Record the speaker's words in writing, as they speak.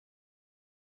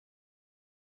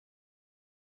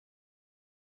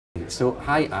So,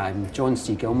 hi, I'm John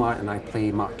C Gilmour and I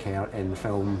play Mark Kerr in the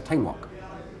film TimeLock.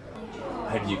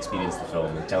 How did you experience the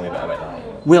film? Tell me a bit about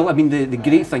that. Well, I mean, the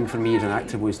great thing for me as an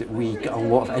actor was that we got a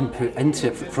lot of input into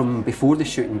it from before the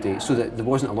shooting date, so that there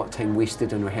wasn't a lot of time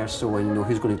wasted in rehearsal and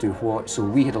who's going to do what. So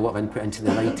we had a lot of input into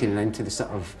the writing and into the sort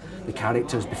of the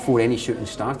characters before any shooting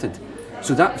started.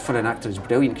 So that for an actor is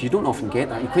brilliant because you don't often get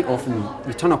that. You quite often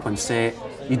you turn up on set,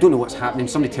 you don't know what's happening.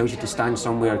 Somebody tells you to stand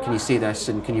somewhere. Can you say this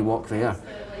and can you walk there?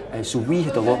 So we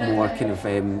had a lot more kind of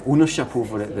ownership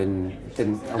over it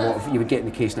than a lot of you would get in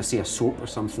the case of, say, a soap or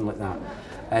something like that.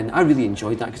 And I really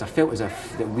enjoyed that because I felt as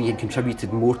if that we had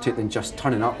contributed more to it than just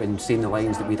turning up and saying the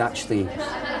lines, that we'd actually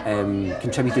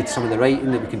contributed to some of the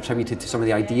writing, that we contributed to some of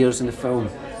the ideas in the film.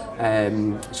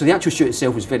 So the actual shoot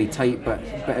itself was very tight, but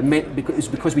it meant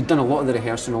because we'd done a lot of the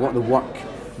rehearsal and a lot of the work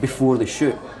before the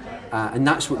shoot. And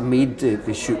that's what made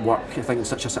the shoot work, I think, in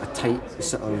such a sort of tight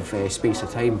sort of space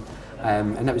of time.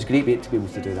 And that was great to be able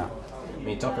to do that. When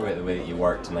you talk about the way that you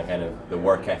worked and the kind of the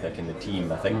work ethic in the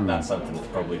team, I think that's something that's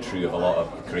probably true of a lot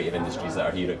of creative industries that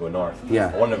are here at GoNorth.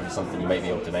 Yeah. I wonder if there's something you might be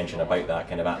able to mention about that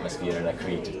kind of atmosphere in a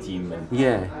creative team and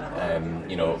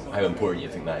you know, how important you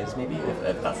think that is, maybe,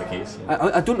 if that's the case.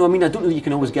 I don't know. I mean, I don't know that you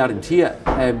can always guarantee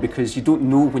it because you don't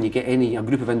know when you get a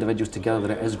group of individuals together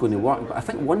that it is going to work. But I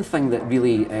think one thing that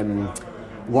really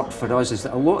worked for us is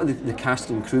that a lot of the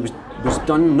casting and crew was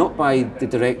done not by the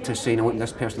director saying, I want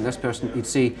this person. He'd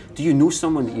say, do you know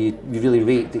someone that you really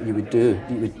rate that you would do,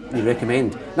 that you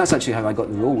recommend? And that's actually how I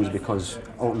got the role, was because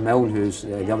Alton, Milne, who's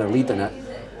the other lead in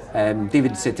it,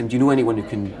 David said to him, do you know anyone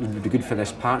who would be good for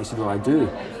this part? He said, well, I do.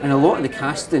 And a lot of the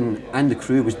casting and the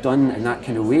crew was done in that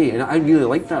kind of way, and I really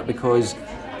liked that because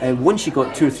once you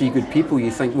got 2 or 3 good people, you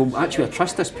think, well, actually I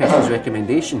trust this person's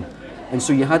recommendation. And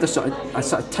so you had a sort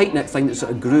of tight-knit thing that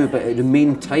sort of grew, but it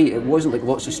remained tight. It wasn't like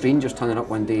lots of strangers turning up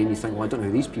one day and you think, well, I don't know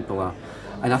who these people are.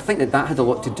 And I think that had a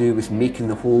lot to do with making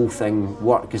the whole thing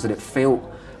work, is that it felt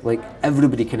like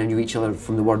everybody kind of knew each other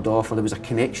from the word off, or there was a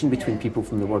connection between people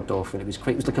from the word off, and it was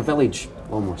like a village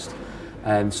almost.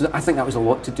 So I think that was a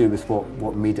lot to do with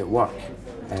what made it work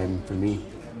for me.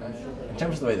 In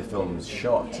terms of the way the film's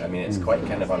shot, I mean, it's quite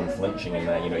kind of unflinching in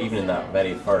that, you know, even in that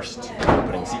very first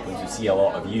opening sequence, you see a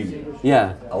lot of you.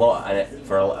 Yeah. A lot, and it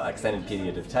for an extended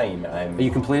period of time. Are you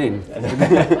complaining?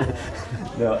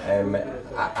 No.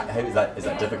 How is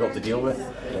that difficult to deal with?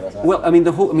 You know, well, I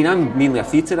mean, I'm mainly a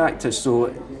theatre actor, so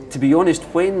to be honest,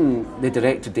 when the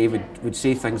director David would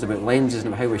say things about lenses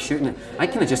and how we're shooting it, I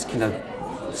just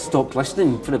stopped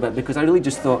listening for a bit, because I really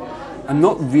just thought, I'm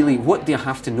not really, what do I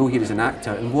have to know here as an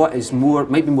actor, and what is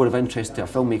might be more of interest to a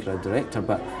filmmaker or a director,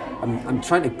 but I'm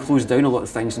trying to close down a lot of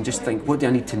things and just think, what do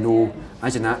I need to know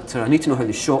as an actor? I need to know how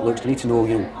the shot looks, I need to know,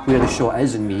 you know, where the shot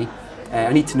is in me,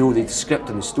 I need to know the script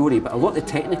and the story, but a lot of the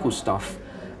technical stuff,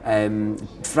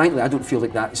 frankly, I don't feel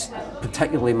like that's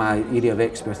particularly my area of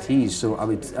expertise. So I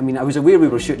was aware we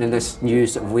were shooting in this new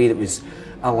sort of way that was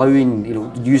allowing, you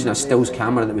know, using a stills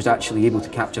camera that was actually able to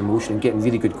capture motion and getting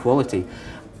really good quality.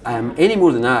 Any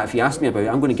more than that, if you ask me about it,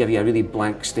 I'm going to give you a really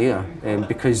blank stare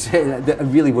because it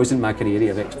really wasn't my kind of area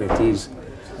of expertise.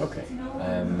 Okay.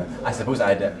 I suppose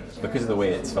because of the way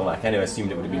it's filmed, I kind of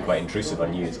assumed it would have been quite intrusive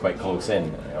on you. It's quite close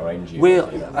in around you. Well,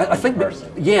 I think,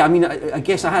 yeah, I mean, I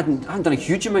guess I hadn't done a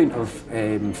huge amount of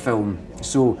film,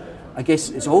 so I guess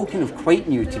it's all kind of quite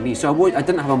new to me. So I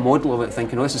didn't have a model of it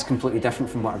thinking, oh, this is completely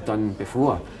different from what I've done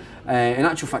before. In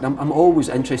actual fact, I'm always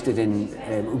interested in,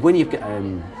 when you've got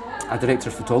a director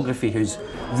of photography who's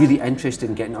really interested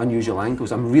in getting unusual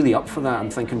angles, I'm really up for that. I'm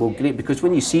thinking, well, great, because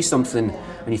when you see something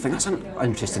and you think, that's an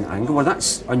interesting angle, or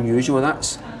that's unusual, or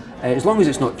that's, as long as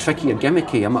it's not tricky or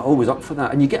gimmicky, I'm always up for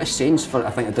that. And you get a sense for,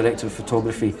 I think, a director of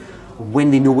photography when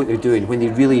they know what they're doing, when they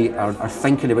really are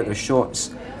thinking about their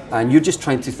shots. And you're just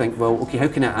trying to think, well, okay, how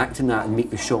can I act in that and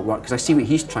make the shot work? Because I see what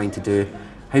he's trying to do.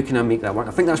 How can I make that work?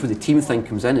 I think that's where the team thing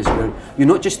comes in, is where you're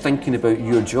not just thinking about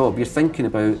your job, you're thinking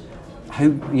about how,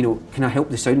 you know, can I help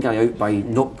the sound guy out by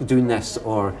not doing this,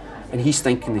 and he's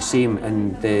thinking the same,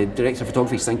 and the director of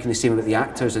photography is thinking the same about the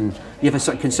actors, and you have a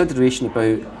sort of consideration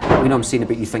about, you know, I'm saying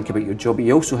about you think about your job, but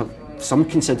you also have some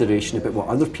consideration about what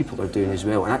other people are doing as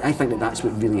well, and I think that that's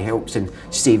what really helps and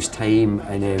saves time,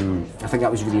 and I think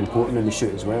that was really important in the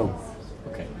shoot as well.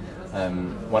 Okay.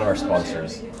 One of our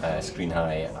sponsors, Screen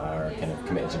High, are kind of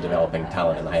committed to developing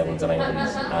talent in the Highlands and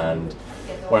Islands, and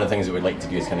one of the things that we'd like to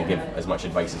do is kind of give as much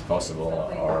advice as possible,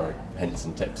 or hints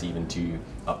and tips even to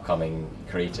upcoming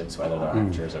creatives, whether they're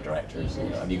actors or directors. You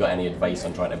know, have you got any advice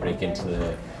on trying to break into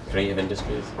the creative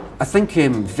industries? I think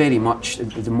very much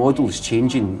the model is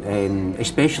changing,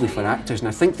 especially for actors, and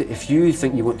I think that if you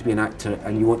think you want to be an actor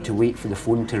and you want to wait for the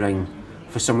phone to ring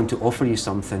for someone to offer you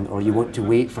something, or you want to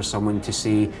wait for someone to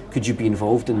say, could you be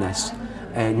involved in this?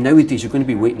 Nowadays you're going to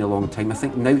be waiting a long time. I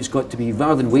think now it's got to be,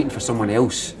 rather than waiting for someone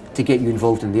else to get you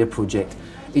involved in their project,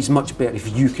 it's much better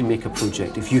if you can make a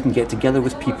project, if you can get together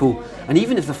with people, and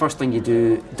even if the first thing you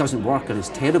do doesn't work or is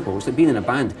terrible, it's like being in a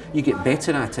band, you get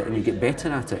better at it and you get better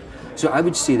at it. So I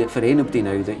would say that for anybody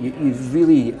now, that you've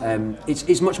really,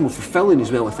 it's much more fulfilling as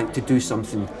well, I think, to do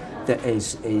something that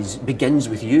begins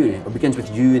with you, or begins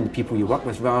with you and the people you work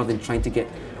with, rather than trying to get,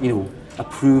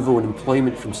 approval and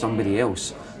employment from somebody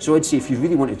else. So I'd say if you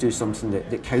really want to do something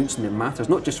that counts and that matters,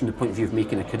 not just from the point of view of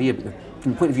making a career, but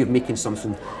from the point of view of making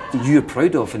something that you're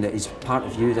proud of and that is part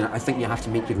of you, then I think you have to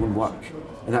make your own work.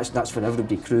 And that's for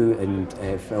everybody, crew and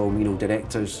film,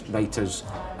 directors, writers,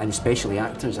 and especially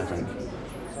actors, I think.